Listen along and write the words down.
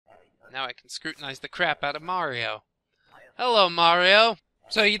Now I can scrutinize the crap out of Mario. Hello, Mario.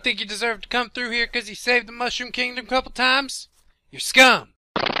 So you think you deserve to come through here because you saved the Mushroom Kingdom a couple times? You're scum.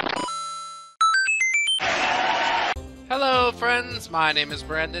 Hello, friends. My name is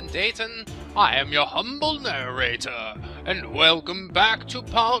Brandon Dayton. I am your humble narrator, and welcome back to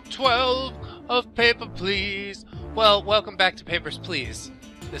part 12 of Paper Please. Well, welcome back to Papers, Please.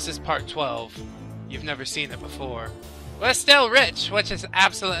 This is part 12. You've never seen it before. We're still rich, which is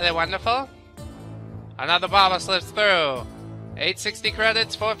absolutely wonderful. Another bottle slips through. 860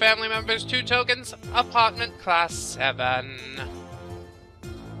 credits, 4 family members, 2 tokens, apartment class 7.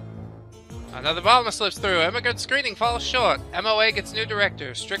 Another bomber slips through. Immigrant screening falls short. MOA gets new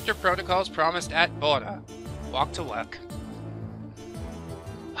director. Stricter protocols promised at border. Walk to work.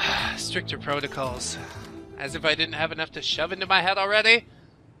 Stricter protocols. As if I didn't have enough to shove into my head already.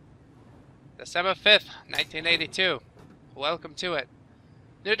 December 5th, 1982. Welcome to it.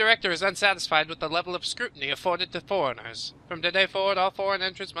 New director is unsatisfied with the level of scrutiny afforded to foreigners. From today forward, all foreign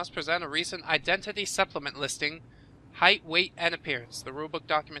entrants must present a recent identity supplement listing. Height, weight, and appearance. The rulebook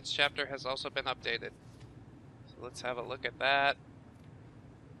documents chapter has also been updated. So let's have a look at that.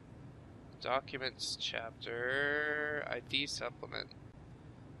 Documents chapter. ID supplement.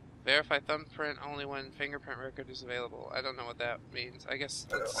 Verify thumbprint only when fingerprint record is available. I don't know what that means. I guess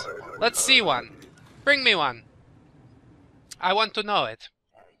let's see one. Bring me one. I want to know it.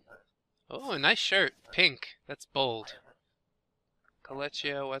 Oh, a nice shirt. Pink. That's bold.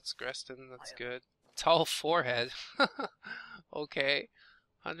 Colecchio, what's Greston? That's good. Tall forehead. Okay.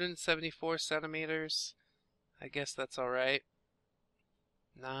 174 centimeters. I guess that's alright.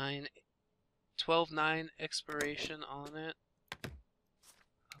 12/9 expiration on it.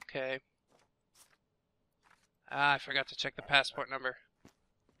 Okay. I forgot to check the passport number.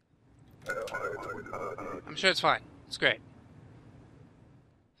 I'm sure it's fine. It's great.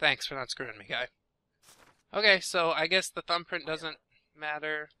 Thanks for not screwing me, guy. Okay, so I guess the thumbprint doesn't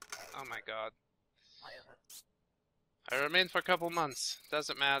matter. Oh my god. I remained for a couple months.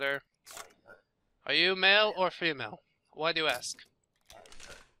 Doesn't matter. Are you male or female? Why do you ask?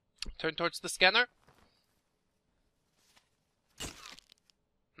 Turn towards the scanner.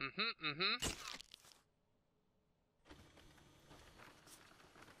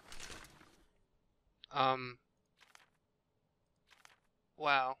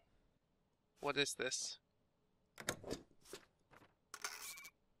 Wow. What is this?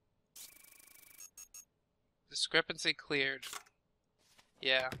 Discrepancy cleared.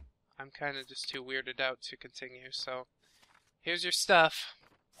 Yeah, I'm kind of just too weirded out to continue, so here's your stuff.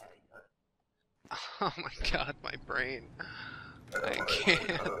 Oh my god, my brain. I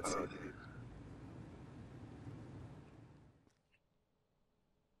can't.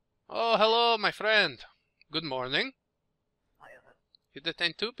 Oh, hello, my friend. Good morning. You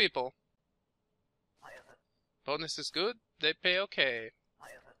detained 2 people. Bonus is good, they pay okay.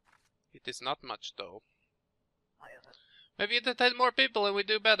 It is not much, though. Maybe you detain more people and we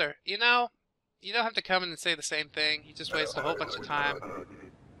do better. You know, you don't have to come in and say the same thing. You just waste a whole bunch of time.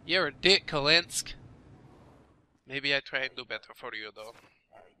 You're a dick, Kalinsk. Maybe I try and do better for you, though.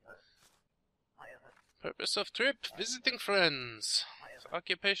 Purpose of trip, visiting friends.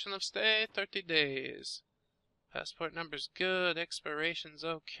 Occupation of stay, 30 days. Passport number's good, expiration's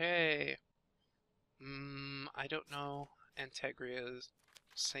okay. I don't know. Antegria's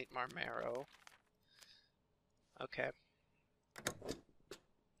St. Marmero. Okay.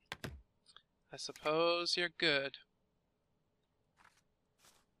 I suppose you're good.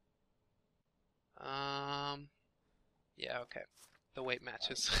 Yeah, okay. The weight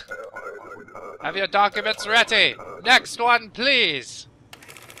matches. Have your documents ready! Next one, please!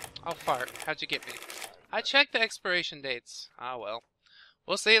 Oh, fart. How'd you get me? I checked the expiration dates. Ah, well.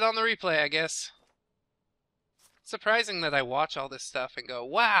 We'll see it on the replay, I guess. It's surprising that I watch all this stuff and go,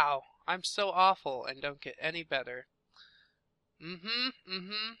 wow, I'm so awful, and don't get any better.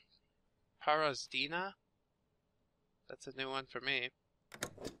 Parazdina? That's a new one for me.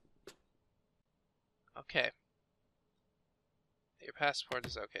 Okay. Your passport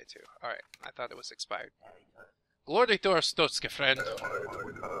is okay, too. Alright, I thought it was expired. Glory to Arstotzka, friend.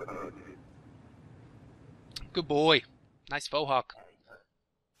 Good boy. Nice faux hawk.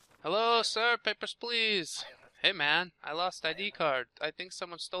 Hello, sir. Papers, please. Hey, man. I lost ID card. I think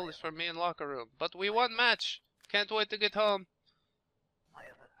someone stole it from me in locker room. But we won match. Can't wait to get home.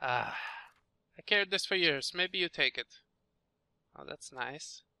 I carried this for years. Maybe you take it. Oh, that's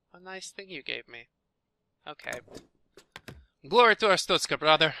nice. A nice thing you gave me. Okay. Glory to Arstotzka,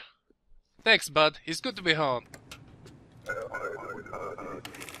 brother. Thanks, bud. It's good to be home.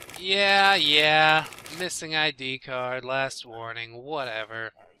 Yeah. Missing ID card, last warning,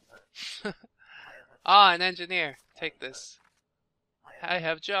 whatever. Ah, an engineer. Take this. I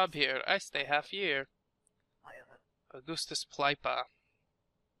have job here. I stay half year. Augustus Plipa.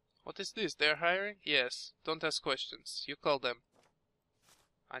 What is this? They're hiring? Yes. Don't ask questions. You call them.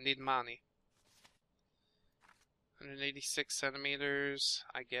 I need money. 186 centimeters,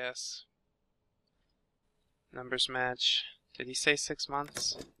 I guess. Numbers match. Did he say 6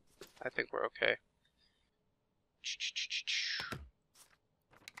 months? I think we're okay.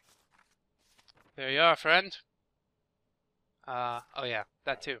 There you are, friend. Oh yeah,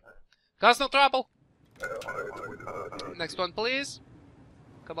 that too. Cause no trouble. Next one, please.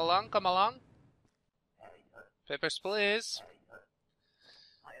 Come along, come along. Papers, please.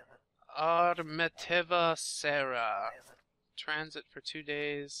 Armetiva Sarah. Transit for 2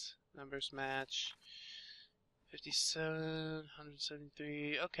 days. Numbers match. 57,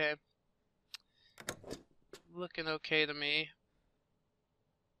 173. Okay. Looking okay to me.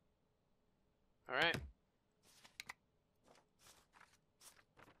 Alright.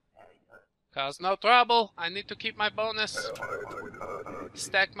 Cause no trouble. I need to keep my bonus.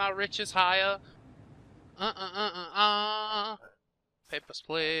 Stack my riches higher. Papers,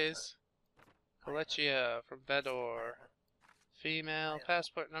 please. Coleccia from Vedor. Female.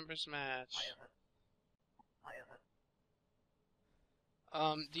 Passport numbers match.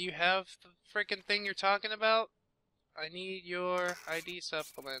 Do you have the freaking thing you're talking about? I need your ID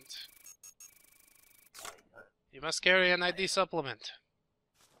supplement. You must carry an ID supplement.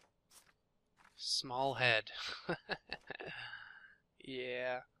 Small head.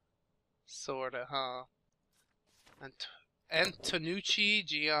 Yeah. Sorta, huh? Antonucci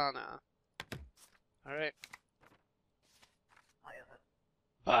Gianna. Alright.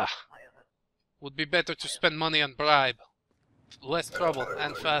 Bah. Would be better to spend money on bribe. Less trouble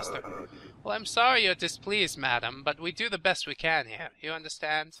and faster. Well, I'm sorry you're displeased, madam, but we do the best we can here. You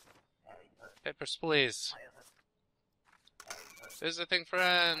understand? Papers, please. Visiting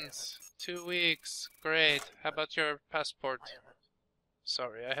friends. 2 weeks. Great. How about your passport?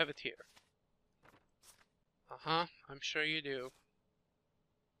 Sorry, I have it here. Uh-huh, I'm sure you do.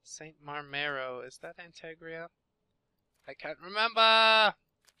 Saint Marmero. Is that Antegria? I can't remember!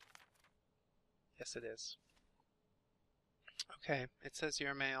 Yes, it is. Okay, it says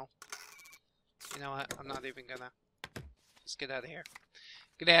you're male. You know what? I'm not even gonna... Just get out of here.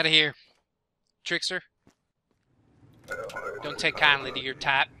 Get out of here, trickster. Don't take kindly to your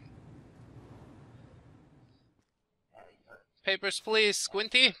type. Papers, please,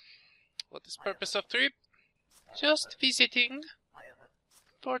 Squinty. What is purpose of trip? Just visiting.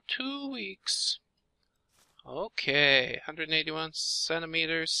 For 2 weeks. Okay, 181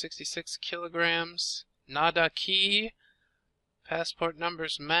 centimeters, 66 kilograms. Nada key. Passport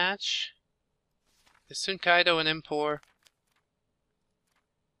numbers match. Is Sunkaido an import?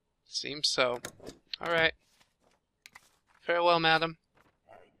 Seems so. Alright. Farewell, madam.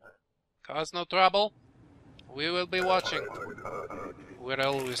 Cause no trouble. We will be watching. We're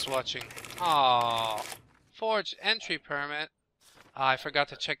always watching. Aww. Forged entry permit. Oh, I forgot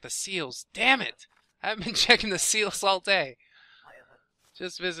to check the seals. Damn it! I've been checking the seals all day.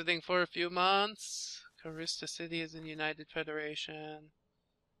 Just visiting for a few months. Carista City is in United Federation.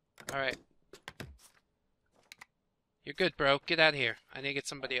 Alright. You're good, bro. Get out of here. I need to get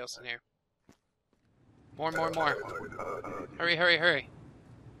somebody else in here. More. Hurry, hurry, hurry.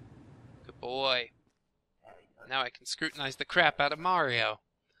 Good boy. Now I can scrutinize the crap out of Mario.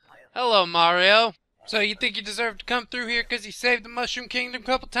 Hello, Mario. So you think you deserve to come through here because you saved the Mushroom Kingdom a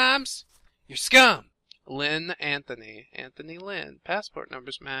couple times? You're scum. Lynn Anthony. Anthony Lynn. Passport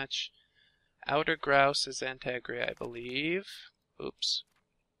numbers match. Outer Grouse is Antegria, I believe. Oops.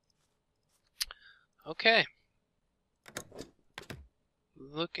 Okay.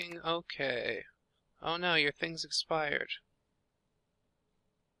 Looking okay. Oh no, your thing's expired.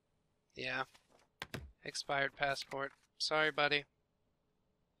 Yeah. Expired passport. Sorry, buddy.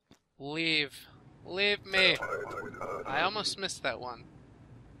 Leave. Leave me. I almost missed that one.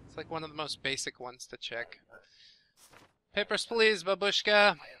 It's like one of the most basic ones to check. Papers, please,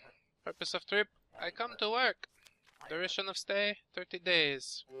 babushka. Purpose of trip? I come to work. Duration of stay? 30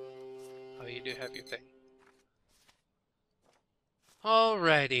 days. Oh, you do have your thing.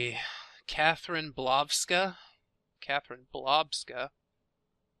 Alrighty. Catherine Blobska. Catherine Blobska.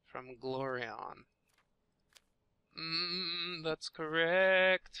 From Glorion. That's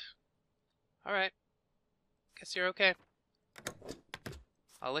correct. Alright. Guess you're okay.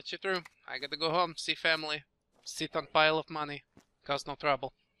 I'll let you through. I gotta go home, see family. Sit on pile of money. Cause no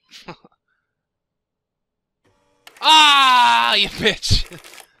trouble. Ah, you bitch!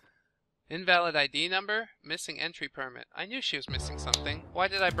 Invalid ID number? Missing entry permit. I knew she was missing something. Why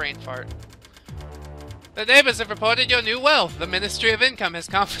did I brain fart? The neighbors have reported your new wealth. The Ministry of Income has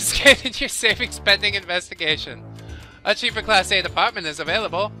confiscated your savings pending investigation. A cheaper Class 8 apartment is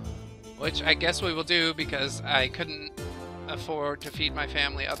available, which I guess we will do because I couldn't afford to feed my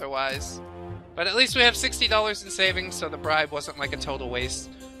family otherwise. But at least we have $60 in savings, so the bribe wasn't like a total waste.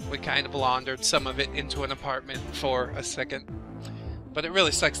 We kind of laundered some of it into an apartment for a second. But it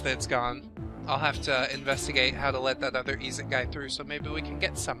really sucks that it's gone. I'll have to investigate how to let that other Easy guy through, so maybe we can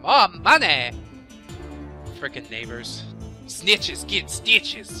get some more money! Frickin' neighbors. Snitches get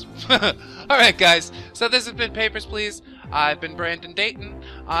stitches! Alright guys, so this has been Papers, Please. I've been Brandon Dayton.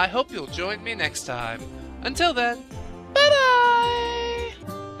 I hope you'll join me next time. Until then, bye-bye!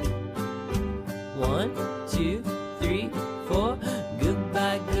 1, 2, 3, 4.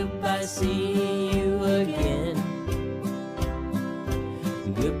 Goodbye, goodbye, see you again.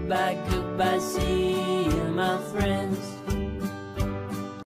 Goodbye, goodbye, see you, my friend.